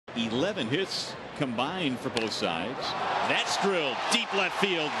11 hits combined for both sides. That's drilled deep left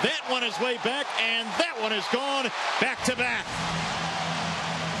field. That one is way back, and that one is gone back to back.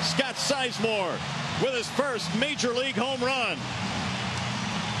 Scott Sizemore with his first major league home run.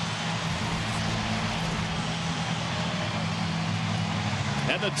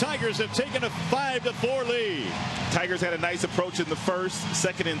 And the Tigers have taken a 5-4 lead. Tigers had a nice approach in the first,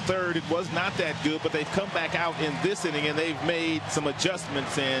 second, and third. It was not that good, but they've come back out in this inning and they've made some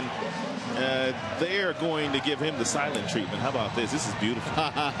adjustments, and they're going to give him the silent treatment. How about this? This is beautiful.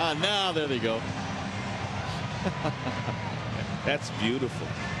 Now there they go. That's beautiful.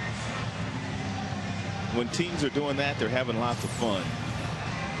 When teams are doing that, they're having lots of fun.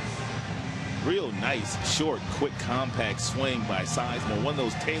 Real nice, short, quick, compact swing by Sizemore. One of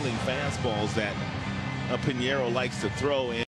those tailing fastballs that Pinheiro likes to throw in.